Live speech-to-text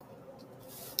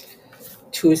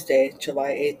Tuesday,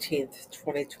 July 18th,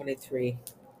 2023.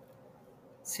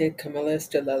 St. Camilli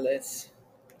de Lellis,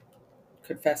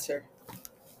 Confessor.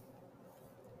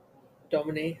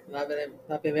 Domini,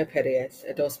 labime peries,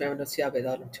 et dos mem nociabe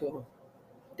laudum tuum.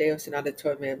 Deus in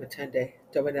auditor mea attende,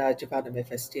 Domina adjuvanda me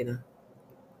festina.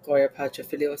 Gloria Patri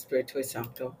Filio Spiritui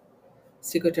Sancto.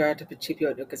 Sicut erat in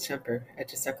principio et nunc et semper,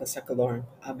 et in saecula saeculorum.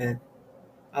 Amen.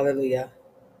 Alleluia.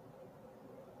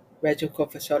 Regum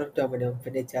confessorum Dominum,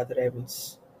 venite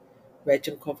adoremus.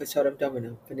 Regum confessorum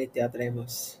Dominum, venite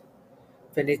adoremus.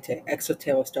 Venite,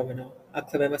 exultemus Domino,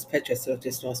 acclamemus Petrus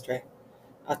salutis nostrae,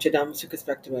 accedamus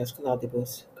circumspectimus con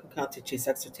laudibus, cum canticis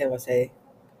exultemus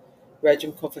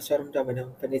Regum confessorum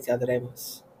Dominum, venite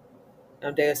adoremus.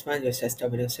 Nam Deus magnus est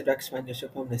Dominus, et rex magnus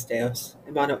sub omnes Deus,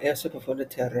 in mano eos sub profunda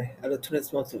terrae,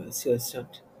 alutunis multum suus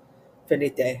sunt.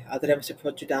 Venite, adoremus et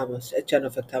projudamus, et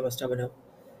genuflectamus Domino.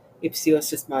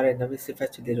 Ipsios est mare nobis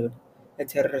fecilirud, et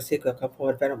terra sequa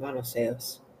compovet verum manos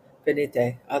eos.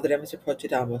 Venite, adoremus et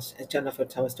projudamus, et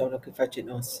genuflectamus Domino qui fecit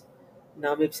nos.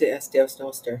 Nam ipsi est Deus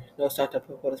noster, nos nata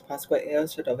populis Pasqua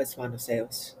eos, et ovis manos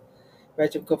eos.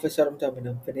 Regum confessorum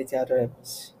Dominum, venite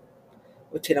adoremus.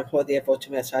 Utinam hodie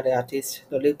vocem est adeatis,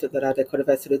 nolipto dorade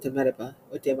cordovese lutum meriba,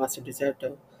 utie massum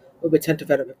deserto, ubi tenta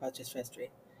verum et pacis festri.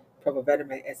 Proba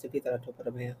verime est vita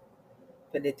topoda mea.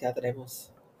 Venite adoremus.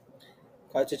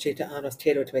 Quadracita annos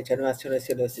terut me generationes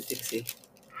illos et dixi.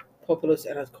 Populus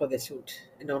erat codisunt,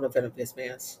 in nono verum vis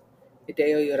meas.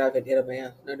 Ideo iuravit ira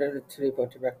mea, non erat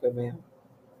tribut requiem mea.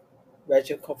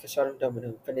 Regum confessorum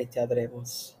Dominum, venite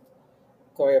adoremus.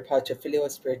 Gloria Patri Filio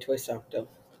Spiritui Sancto.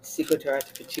 Sicut erat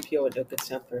in principio et nunc et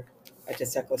semper, et in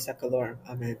saecula saeculorum.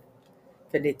 Amen.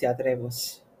 Venite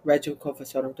adoremus. Regum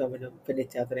confessorum Dominum,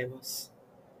 venite adoremus.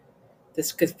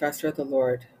 This confessor of the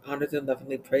Lord, honored and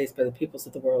lovingly praised by the peoples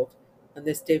of the world, on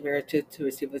this day merited to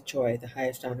receive with joy the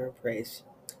highest honor and praise.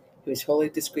 He was holy,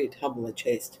 discreet, humble, and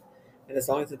chaste, and as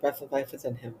long as the breath of life was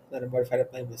in him, led a mortified and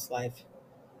blameless life.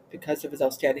 Because of his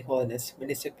outstanding holiness,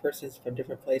 many sick persons from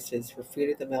different places were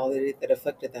freed of the malady that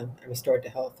afflicted them and restored to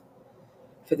health.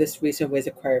 For this reason, we as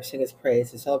a choir sing his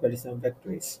praise and celebrate his own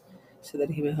victories, so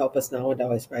that he may help us now and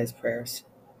always by his prayers.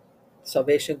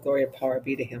 Salvation, glory, and power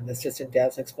be to him that sits in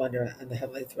dazzling splendor on the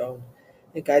heavenly throne,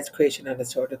 and guides creation on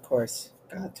its ordered course,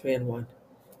 God, three in one.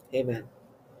 Amen.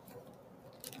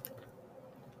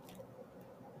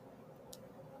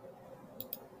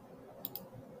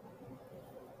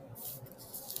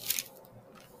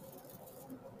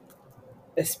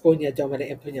 Espugna Domine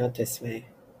impugnatus me.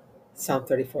 Psalm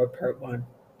 34, Part 1.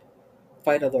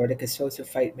 Fight, O Lord, against those who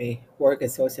fight me. War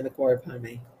against those who make war upon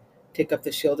me. Take up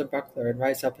the shield and buckler, and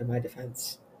rise up in my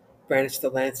defense. Brandish the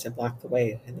lance and block the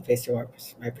way in the face of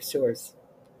my pursuers.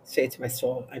 Say to my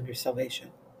soul, I am your salvation.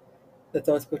 Let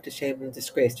those put to shame and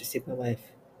disgrace to seek my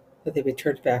life. Let they be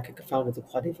turned back and confounded who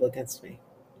plot evil against me.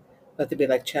 Let they be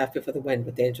like chaff before the wind,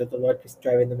 with the angel of the Lord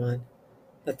driving them on.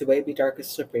 Let the way be dark and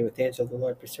slippery, with the angel of the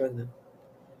Lord pursuing them.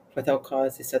 Without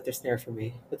cause they set their snare for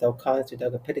me. Without cause they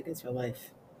dug a pit against my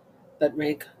life. Let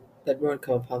ruin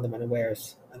come upon them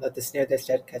unawares, and let the snare they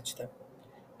set catch them.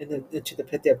 And into the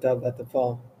pit they have dug, let them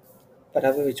fall. But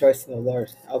I will rejoice in the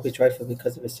Lord. I will be joyful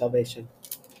because of his salvation.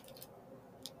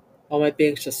 All my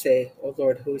being shall say, O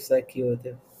Lord, who is like you,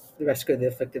 the rescuer of the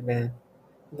afflicted man,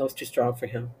 and those too strong for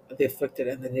him, of the afflicted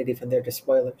and the needy from their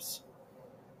despoilers.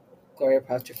 Gloria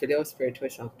Patri Filio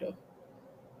Spiritui Sancto.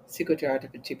 Sicut erat in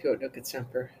principio et nunc et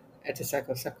semper, et in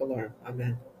saecula saeculorum.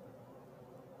 Amen.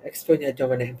 Expugna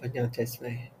Domine impugnatus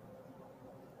me.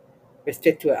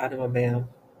 Restitua anima meam,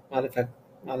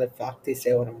 malefactis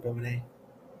eorum Domine.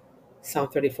 Psalm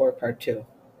 34, Part 2.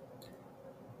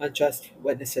 Unjust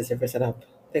witnesses have risen up.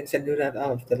 Things I knew not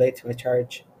of, they laid to my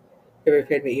charge. They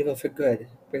repaid me evil for good,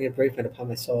 bringing bereavement upon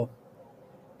my soul.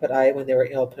 But I, when they were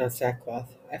ill, put on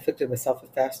sackcloth. I afflicted myself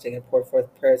with fasting, and poured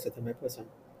forth prayers within my bosom.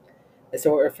 As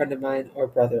though it were a friend of mine or a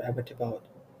brother, I went about.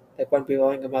 Like one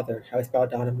bewailing a mother, I was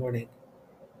bowed down in mourning.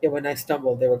 Yet when I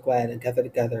stumbled, they were glad and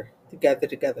gathered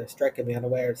together, striking me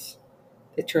unawares.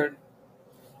 They tore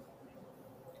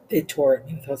at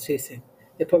me without ceasing.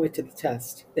 They put me to the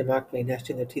test. They mocked me,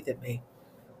 gnashing their teeth at me.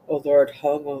 O Lord,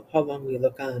 how long will you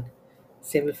look on?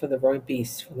 Save me from the roaring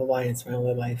beasts, from the lions, my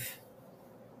only life.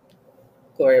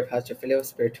 Gloria Patri Filio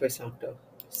Spiritui Sancto.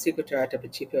 Sicut erat in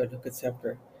principio et nunc et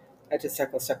semper, et in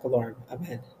saecula saeculorum.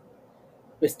 Amen.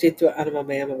 Restitua anima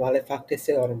meam malefactis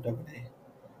eorum Domine.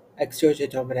 Exsurge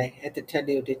Domine, et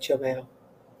attende auditio meo.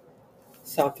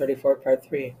 Psalm 34, Part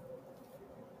 3.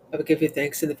 I will give you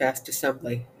thanks in the vast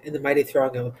assembly. In the mighty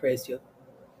throng I will praise you.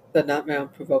 Let not my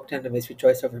unprovoked enemies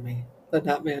rejoice over me. Let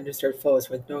not my undeserved foes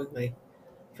wink knowingly.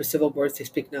 For civil words they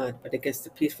speak not, but against the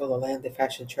peaceful of the land they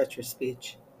fashion treacherous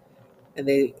speech. And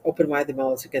they opened wide their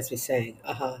mouths against me, saying,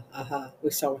 Aha, aha,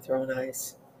 we saw with our own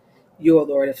eyes. You, O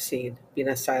Lord, have seen. Be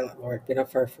not silent, Lord, be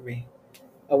not far from me.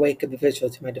 Awake and be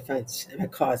vigilant to my defense, and my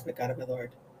cause, my God and my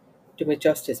Lord. Do me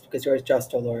justice, because you are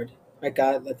just, O Lord. My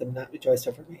God, let them not rejoice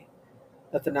over me.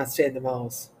 Let them not say in their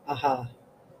mouths, Aha,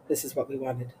 this is what we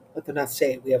wanted. Let them not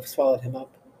say, We have swallowed him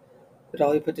up. Let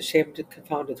all who put to shame and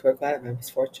confounded who are glad at my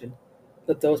misfortune.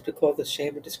 Let those be clothed with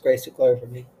shame and disgrace who glory over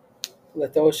me.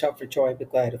 Let those shout for joy and be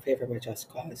glad who favor my just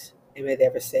cause. And may they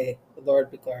ever say, The Lord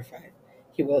be glorified.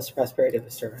 He wills the prosperity of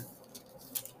his servant.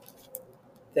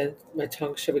 Then my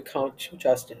tongue shall recount your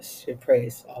justice, your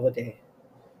praise all the day.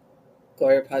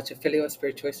 Gloria Patri Filio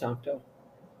Spiritui Sancto.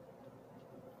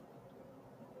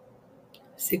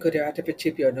 Sicut erat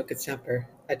principio nunc et semper,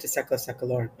 et secula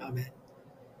seculorum. Amen.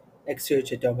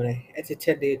 Exsurge Domine, et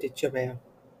attendi dictio meo.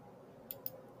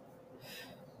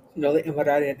 Noli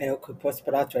immorare eo qui post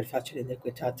parato et facit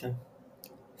iniquitatem.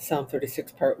 Psalm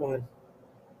 36, Part 1.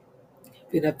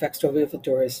 Be not vexed over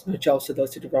evildoers, nor jealous of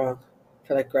those who do wrong,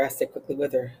 for like grass they quickly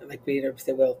wither, and like green herbs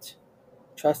they wilt.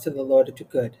 Trust in the Lord and do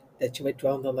good, that you may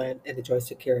dwell in the land and enjoy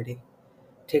security.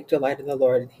 Take delight in the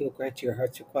Lord, and he will grant you your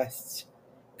heart's requests.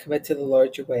 Commit to the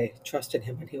Lord your way, trust in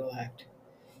him, and he will act.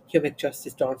 He will make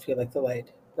justice dawn for you like the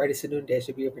light. Bright as the noonday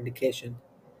shall be your vindication.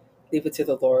 Leave it to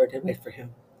the Lord, and wait for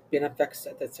him. Be not vexed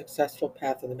at the successful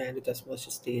path of the man who does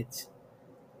malicious deeds.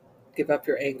 Give up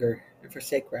your anger, and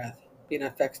forsake wrath. Be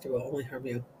not vexed, it will only harm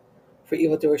you. For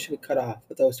evildoers shall be cut off,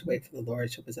 but those who wait for the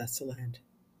Lord shall possess the land.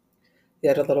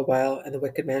 Yet a little while, and the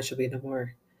wicked man shall be no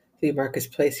more. Though you mark his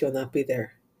place, he will not be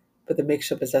there. But the meek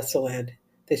shall possess the land.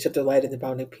 They shall delight in the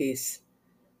abounding peace.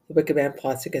 The wicked man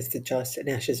plots against the just, and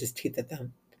gnashes his teeth at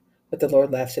them. But the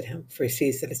Lord laughs at him, for he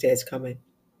sees that his day is coming.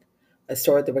 A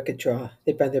sword the wicked draw.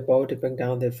 They bend their bow to bring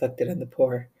down the afflicted and the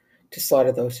poor, to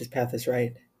slaughter those whose path is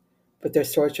right. But their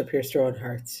sword shall pierce their own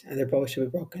hearts, and their bow shall be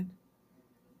broken.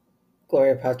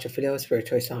 Gloria Patri Filio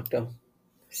Spiritui Sancto.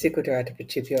 Sicut erat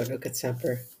principio nunc et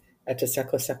semper, et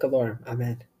secula seculorum.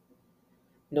 Amen.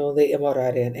 Noli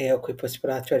immorare eo qui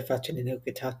prosperatur et facit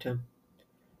iniquitatem.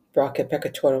 Braque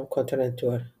peccatorum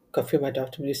contenentur, confirmat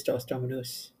optum justos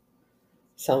Dominus.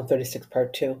 Psalm 36,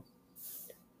 Part 2.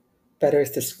 Better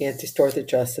is the scanty store of the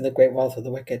just than the great wealth of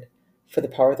the wicked. For the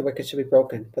power of the wicked shall be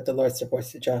broken, but the Lord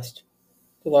supports the just.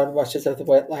 The Lord watches over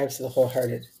the lives of the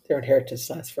wholehearted. Their inheritance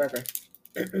lasts forever.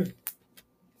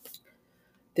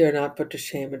 They are not put to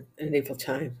shame in evil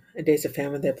time. In days of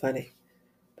famine they have plenty.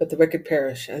 But the wicked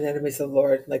perish, and the enemies of the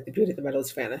Lord, like the beauty of the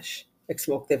meadows, vanish. Like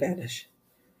smoke they vanish.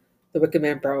 The wicked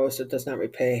man borrows but does not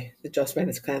repay. The just man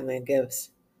is kindly and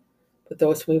gives. But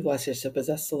those whom he blesses shall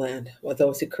possess the land, while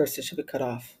those he curses shall be cut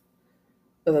off.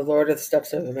 For the Lord are the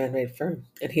steps of a man made firm,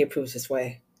 and he approves his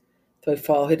way. Though he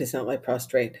fall, he does not lie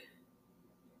prostrate,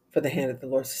 for the hand of the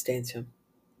Lord sustains him.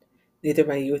 Neither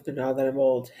my youth nor now that I am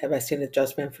old have I seen a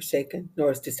just man forsaken, nor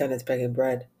his descendants begging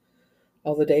bread.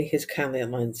 All the day he is kindly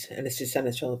and lends, and his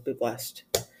descendants shall be blessed.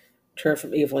 Turn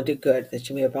from evil and do good, that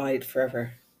you may abide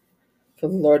forever. For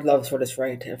the Lord loves what is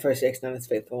right, and forsakes not his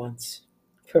faithful ones.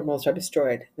 Criminals are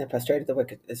destroyed, and the posterity of the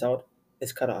wicked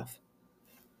is cut off.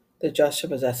 The just shall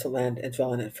possess the land and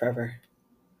dwell in it forever.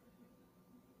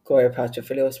 Gloria Patri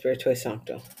Filio Spiritui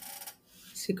Sancto.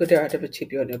 Sicut erat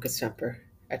principio nunc et semper,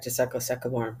 et secula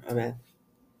seculorum. Amen.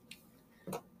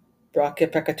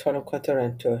 Braque peccatorum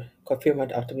contenentur,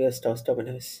 confirmat optum justos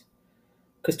Dominus.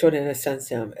 Custodian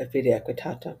essentiam et vita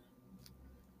equitatem.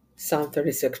 Psalm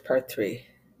 36, Part 3.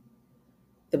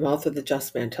 The mouth of the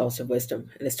just man tells of wisdom,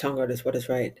 and his tongue utters what is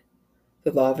right.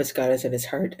 The law of his God is in his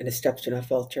heart, and his steps do not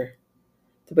falter.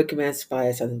 The wicked man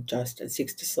spies on the just, and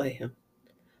seeks to slay him.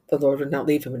 The Lord will not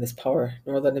leave him in his power,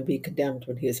 nor let him be condemned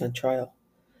when he is on trial.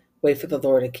 Wait for the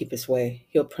Lord and keep his way.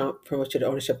 He will promote you to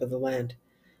ownership of the land.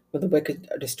 When the wicked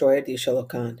are destroyed, you shall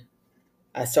look on.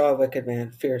 I saw a wicked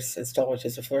man, fierce and stalwart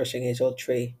as a flourishing age-old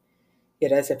tree.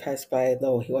 Yet as I passed by,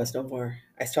 lo, he was no more.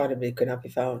 I sought him, but he could not be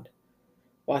found.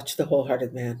 Watch the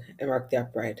whole-hearted man, and mark the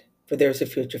upright, for there is a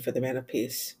future for the man of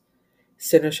peace.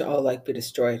 Sinners shall all alike be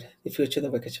destroyed. The future of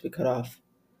the wicked shall be cut off.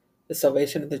 The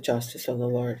salvation of the just is from the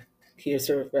Lord. He is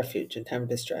their refuge in time of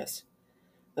distress.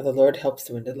 And the Lord helps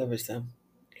them and delivers them.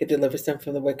 He delivers them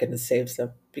from the wicked and saves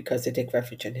them, because they take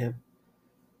refuge in him.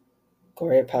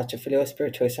 Gloria Patri Filio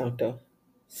Spiritui Sancto.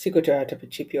 Sicut erat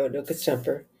principio nunc et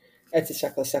semper, et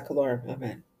secula seculorum.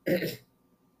 Amen.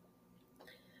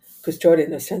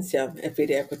 Custodian essentiam et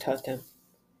vita equitatem.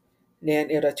 Nean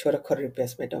iratura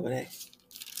corribus me Domine.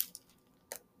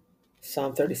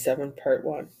 Psalm 37, Part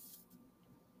 1.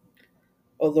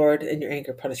 O Lord, in your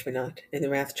anger punish me not, in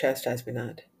your wrath chastise me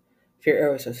not. For your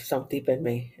arrows have sunk deep in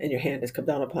me, and your hand has come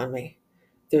down upon me.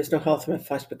 There is no health in my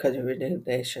flesh because of your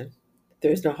indignation.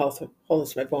 There is no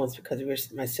wholeness in my bones because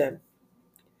of my sin.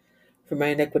 For my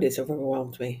iniquities have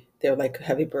overwhelmed me. They are like a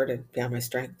heavy burden beyond my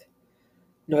strength.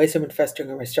 Noisome and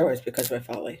festering are my sorrows because of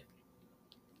my folly.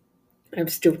 I am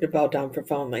stooped and bowed down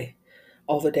profoundly.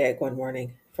 All the day I go on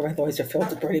mourning, for my loins are filled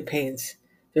with burning pains.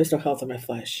 There is no health in my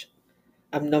flesh.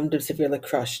 I am numbed and severely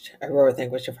crushed. I roar with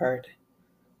anguish of heart.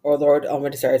 O Lord, all my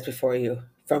desires before you.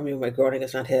 From you my groaning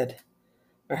is not hid.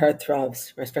 My heart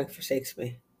throbs. My strength forsakes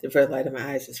me. The very light of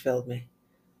my eyes has failed me.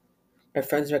 My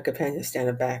friends and my companions stand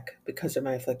aback because of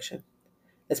my affliction,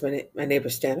 as my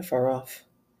neighbors stand afar off.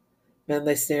 Men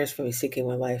lay snares for me, seeking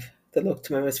my life. They look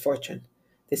to my misfortune.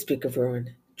 They speak of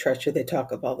ruin. Treachery they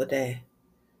talk of all the day.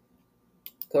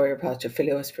 Gloria Patri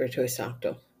Filio Spiritui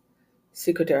Sancto.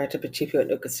 Sicut erat principio et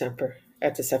nunc et semper,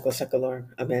 et in saecula saeculorum.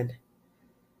 Amen.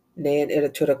 Ne in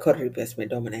editura corribus me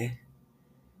Domine.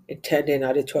 Intende in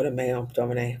auditorem meum,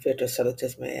 Domine, virtus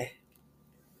salutis mea.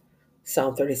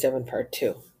 Psalm 37, Part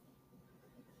 2.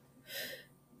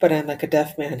 But I am like a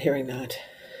deaf man hearing not,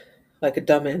 like a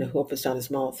dumb man who opens not his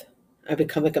mouth. I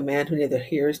become like a man who neither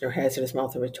hears nor has in his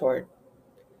mouth a retort.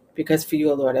 Because for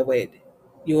you, O Lord, I wait.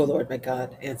 You, O Lord, my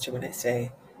God, answer when I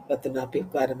say, let them not be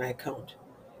glad on my account.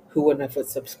 Who would my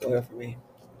footsteps go over me?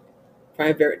 For I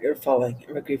am very near falling,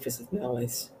 and my grief is with me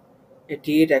always.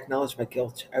 Indeed, I acknowledge my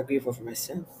guilt. I grieve over my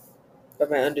sin.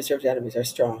 But my undeserved enemies are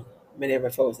strong. Many are my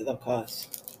foes without cause.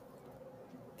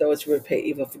 Those who repay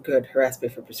evil for good harass me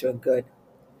for pursuing good.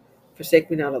 Forsake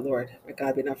me not, O Lord. My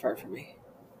God, be not far from me.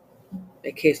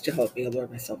 Make haste to help me, O Lord,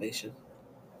 my salvation.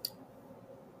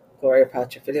 Gloria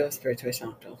Patri Filio Spiritui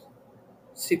Sancto.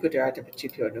 Sicut erat in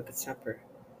principio et nunc et semper,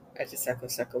 et in saecula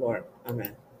saeculorum.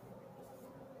 Amen.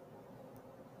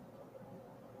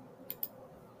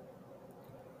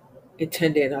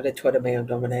 Intende in auditorem meum,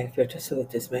 Domine, virtus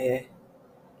salutis meae.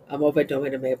 Amove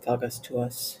Domine mea plagas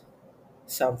tuas.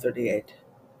 Psalm 38.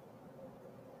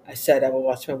 I said, I will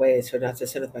watch my ways, so not to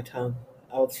sin with my tongue.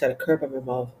 I will set a curb on my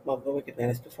mouth, while no wicked man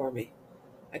is before me.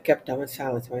 I kept dumb and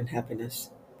silent in my unhappiness,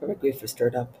 for my grief was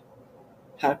stirred up.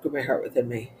 Hot grew my heart within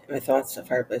me, and my thoughts a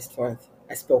fire blazed forth.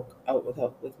 I spoke out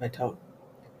with my tongue.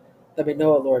 Let me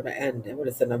know, O Lord, my end, and what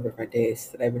is the number of my days,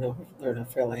 that I may learn how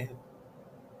frail I am.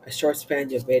 A short span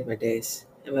you have made my days,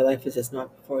 and my life is as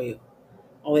naught before you.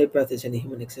 Only a breath is any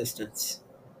human existence.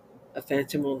 A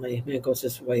phantom only, man goes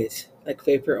his ways. Like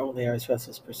vapor only are his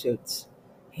restless pursuits.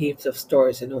 He heaps up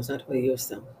stores and knows not how to use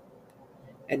them.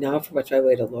 And now for which I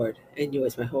wait, O Lord, and you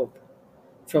is my hope.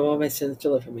 From all my sins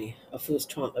deliver me. A fool's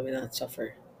taunt let me not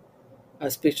suffer. I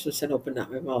was speechless and opened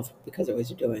not my mouth because of what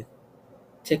you're doing.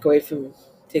 Take away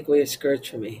your scourge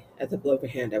from me. At the blow of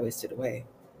your hand I wasted away.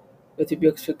 With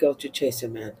rebukes for guilt you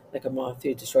chasten man. Like a moth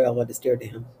you destroy all what is dear to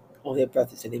him. Only a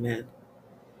breath is any man.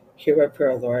 Hear my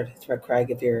prayer, O Lord. To my cry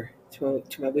give ear. To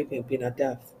my weeping be not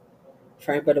deaf.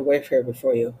 For I am but a wayfarer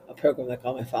before you, a pilgrim like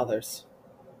all my fathers.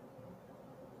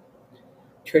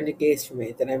 Turn your gaze from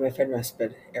me, that I may find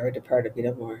respite, ere I depart and be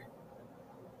no more.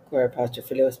 Gloria Patri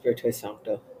Filio Spiritui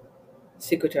Sancto.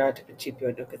 Sicut erat in principio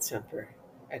et nunc et semper,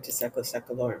 et in saecula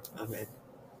saeculorum. Amen.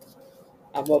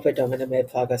 Amove Domine mea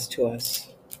plagas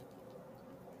tuas.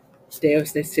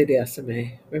 Deus ne sidias a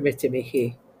me, remitte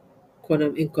mihi,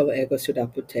 quanam incula ego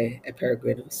sudapute et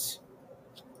peregrinus.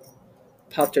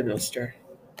 Pater Noster.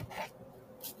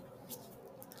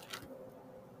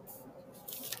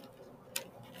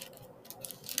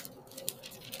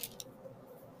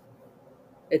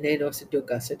 Et ne nos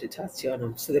inducas in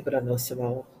tentationem, sed libera nos a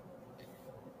malo.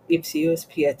 Ipsius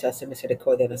pietas et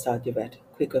misericordia nos adiuvet,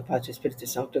 quique Patris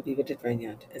Spiritus Sancto vivit et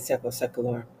regnat, in saecula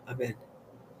saeculorum. Amen.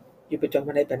 Iubi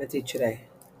Domine benedicere.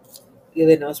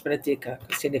 Ille nos benedica,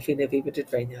 qui sine fine vivit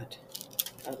et regnat.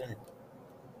 Amen.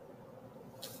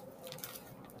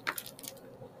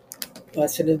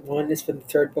 Lesson 1 is from the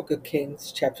third book of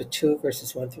Kings, chapter 2,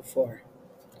 verses 1 through 4.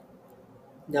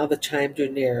 Now the time drew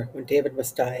near when David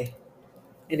must die,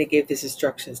 and he gave these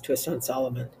instructions to his son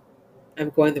Solomon. I am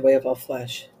going the way of all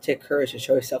flesh. Take courage and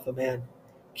show yourself a man.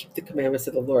 Keep the commandments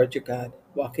of the Lord your God,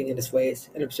 walking in his ways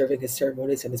and observing his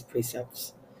ceremonies and his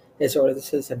precepts, his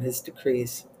ordinances and his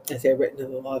decrees, as they are written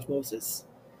in the law of Moses.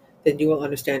 Then you will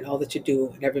understand all that you do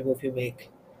and every move you make,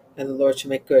 and the Lord shall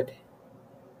make good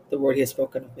the word he has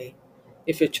spoken of me.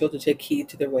 If your children take heed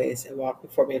to their ways and walk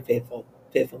before me in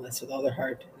faithfulness with all their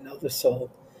heart and all their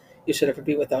soul, you shall never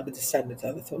be without a descendant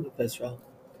on the throne of Israel.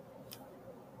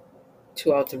 Tu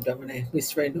autem Domine,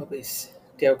 misere nobis,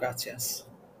 Deo gratias.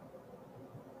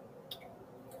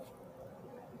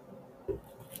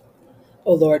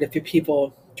 O Lord, if your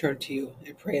people turn to you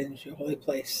and pray in your holy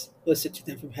place, listen to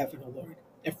them from heaven, O Lord,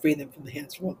 and free them from the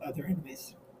hands of their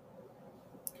enemies.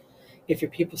 If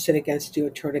your people sin against you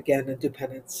and turn again and do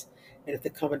penance, and if they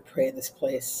come and pray in this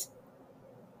place,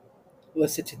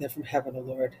 listen to them from heaven, O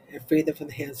Lord, and free them from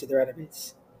the hands of their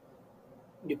enemies.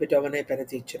 Nubi Domine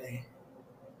benedicere,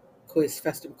 quis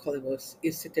festum colimus,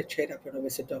 isite ceda pro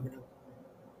nobis Dominum.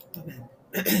 Amen.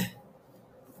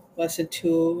 Lesson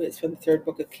 2 is from the third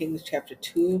book of Kings, chapter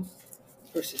 2,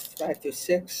 verses 5 through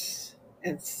 6,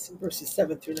 and verses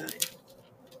 7 through 9.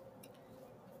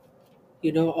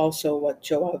 You know also what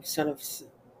Joab, son of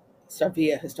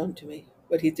Sarvia, has done to me,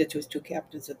 what he did to his 2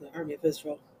 captains of the army of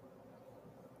Israel,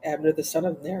 Abner the son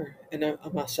of Ner, and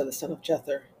Amasa the son of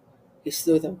Jether. He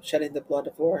slew them, shedding the blood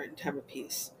of war in time of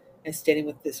peace, and staining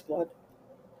with this blood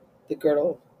the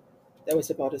girdle that was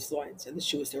about his loins, and the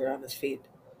shoes that were on his feet.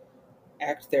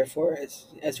 Act therefore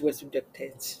as wisdom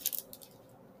dictates,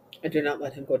 and do not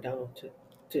let him go down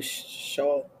to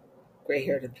Sheol,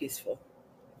 gray-haired and peaceful.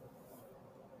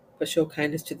 But show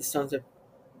kindness to the sons of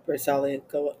Berzali and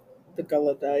the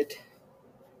Galadite,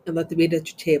 and let them eat at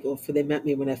your table, for they met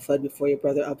me when I fled before your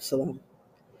brother Absalom.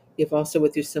 You have also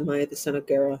with you Samaiah the son of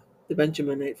Gera, the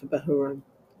Benjaminite from Bahurim.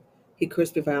 He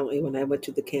cursed me violently when I went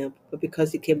to the camp, but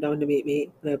because he came down to meet me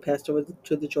when I passed over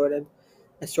to the Jordan,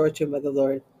 I swore to him by the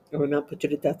Lord, I will not put you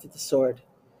to death with the sword.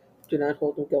 Do not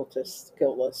hold him guiltless.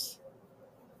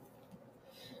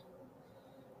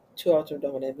 Tu autem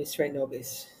Domine, misere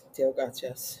nobis, Deo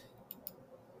gratias.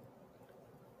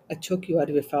 I took you out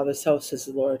of your father's house, says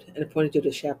the Lord, and appointed you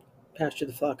to pasture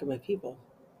the flock of my people.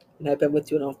 And I have been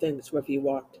with you in all things, wherever you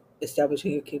walked,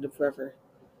 establishing your kingdom forever.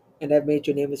 And I have made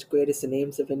your name as great as the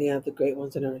names of any of the great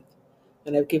ones on earth.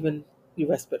 And I have given you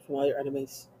respite from all your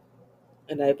enemies.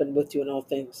 And I have been with you in all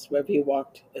things, wherever you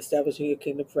walked, establishing your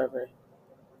kingdom forever.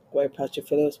 Gloria Patri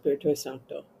Filio Spiritui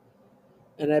Sancto.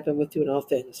 And I have been with you in all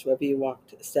things, wherever you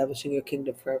walked, establishing your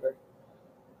kingdom forever.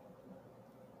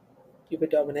 Ubi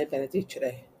Domine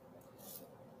benedicere.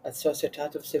 Ad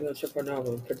societatem civium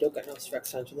supernovum, producat nos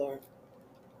Rex Angelorum.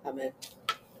 Amen.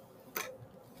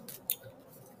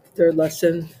 The third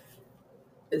lesson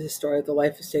is the story of the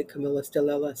life of St. Camillus de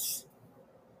Lellis.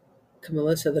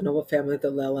 Camillus of the noble family of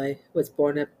the Lelli was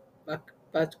born at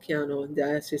Bacciano in the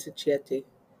Diocese of Chieti.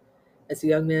 As a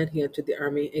young man, he entered the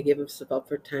army and gave himself up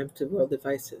for a time to worldly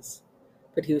vices.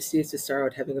 But he was seized with sorrow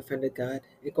at having offended God,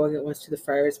 and going at once to the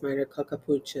friars minor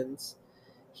Capuchins,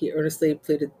 he earnestly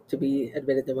pleaded to be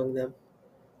admitted among them.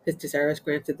 His desire was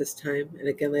granted this time, and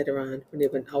again later on, when he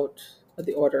had been out of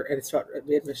the order and sought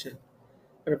readmission.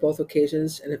 But on both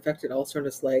occasions, an infected ulcer on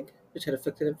his leg, which had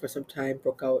afflicted him for some time,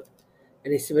 broke out,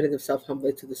 and he submitted himself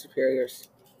humbly to the superiors,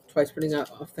 twice putting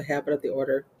off the habit of the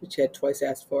order, which he had twice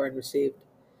asked for and received.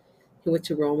 He went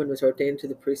to Rome and was ordained to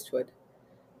the priesthood.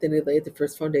 Then he laid the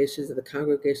first foundations of the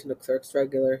congregation of clerks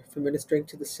regular for ministering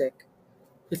to the sick,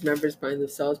 whose members bind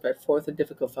themselves by fourth and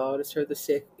difficult vow to serve the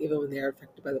sick even when they are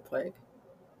affected by the plague,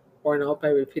 worn out by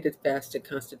repeated fast and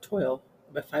constant toil,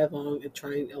 and by 5 long and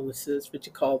trying illnesses which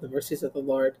he called the mercies of the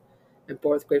Lord, and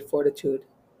bore with great fortitude.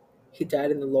 He died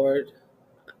in the Lord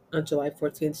on July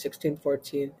 14,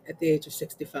 1614, at the age of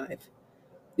 65.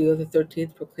 Leo XIII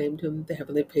proclaimed him the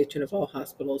heavenly patron of all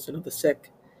hospitals and of the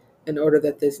sick, in order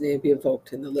that his name be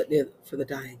invoked in the litany for the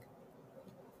dying.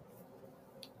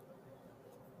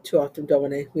 Tu autem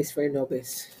Domine, misere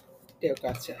nobis, Deo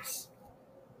gratias.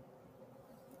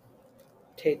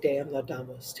 Te Deum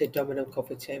laudamus, te Dominum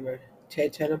confitemer, te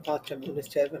aeternam patrem unus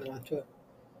te veneratur,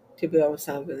 tibi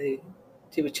salvili,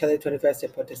 tibi celi universae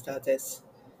potestates,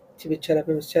 tibi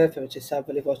celebrimus femicis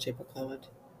salvili voce proclamat.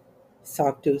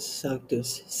 Sanctus,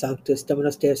 Sanctus, Sanctus,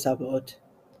 Dominus Deus Sabaoth,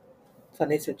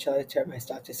 planes in celi terrae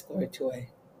statis gloria Tuae,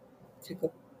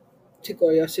 te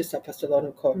gloriosus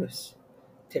apostolorum chorus,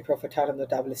 te prophetarum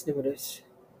notabilis numerus,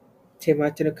 te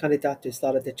martyrum candidatus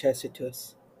lauda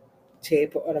decesitus, te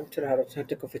per oram tenarum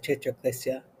sancta confitetur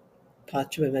ecclesia,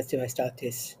 Patrem et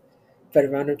Majestatis,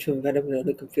 veneranum tuum venerem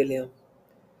unicum filium,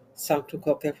 sanctum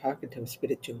quoque parcentem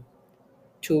spiritum,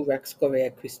 tu rex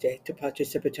gloriae Christe, tu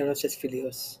Patris et Paternos et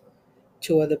Filius,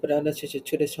 tua liberanos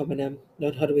vicitudes hominem,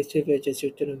 non hodibus tui virgis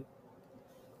utinum,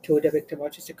 tua de victim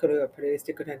mortis securia peris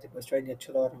decudentibus regna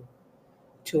celorum,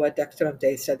 tua dexteram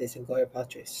Dei sedis in gloria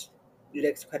Patris,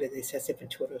 lex creditis esse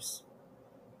venturus,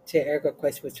 te ergo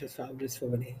quaes mutus famulus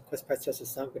fumini, quas preciosus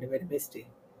sanguine redemisti,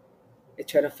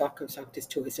 aeterna factum sanctis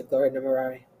tuis in gloria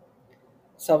numerari,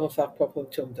 salvum fac populum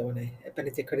tuum, Domine, et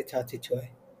benedicti creditati tuae,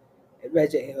 et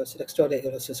regia eos, et extode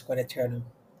eos usque in aeternum,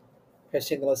 per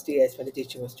singulos dies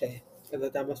benedicimus te, et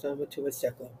laudamus nomen tuum in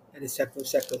seculum, et in seculum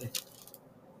seculi.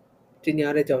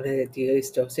 Dignare Domine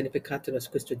Deus do significatus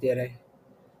custodire,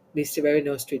 miserere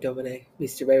nostri, Domine,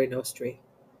 miserere nostri,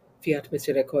 fiat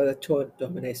misericordia tua,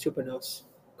 Domine, super nos,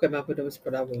 quem apodum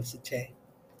speravimus in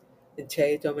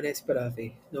te, Domine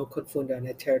speravi, non confunda in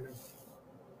aeternum.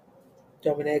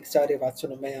 Domine exaudi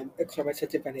vatsunum meam, exclamation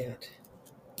diveniat.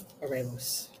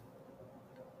 Oremus.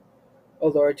 O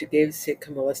Lord, you gave St.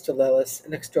 Camillus to Lellis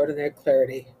an extraordinary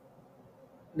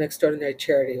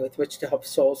charity with which to help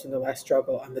souls in the last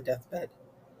struggle on the deathbed.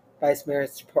 By his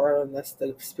merits, pour on us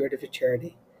the spirit of your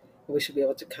charity, and we shall be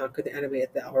able to conquer the enemy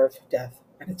at the hour of death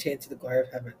and attain to the glory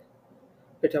of heaven.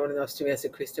 Per Domine nostrum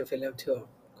Iesu Christum Filium Tuum,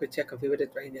 qui tecum vivit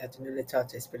et regnat in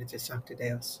unitate Spiritus Sancti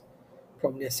Deus, pro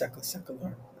omnia saecula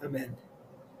saeculorum. Amen.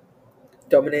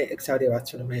 Domine exaudi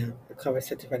rationem meam, et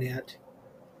conversa diveniat.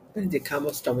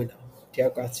 Benedicamus Domino. Deo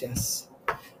gratias.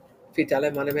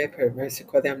 Fidele anime per mercy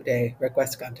quodam Dei,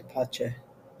 requiescant in pace.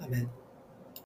 Amen.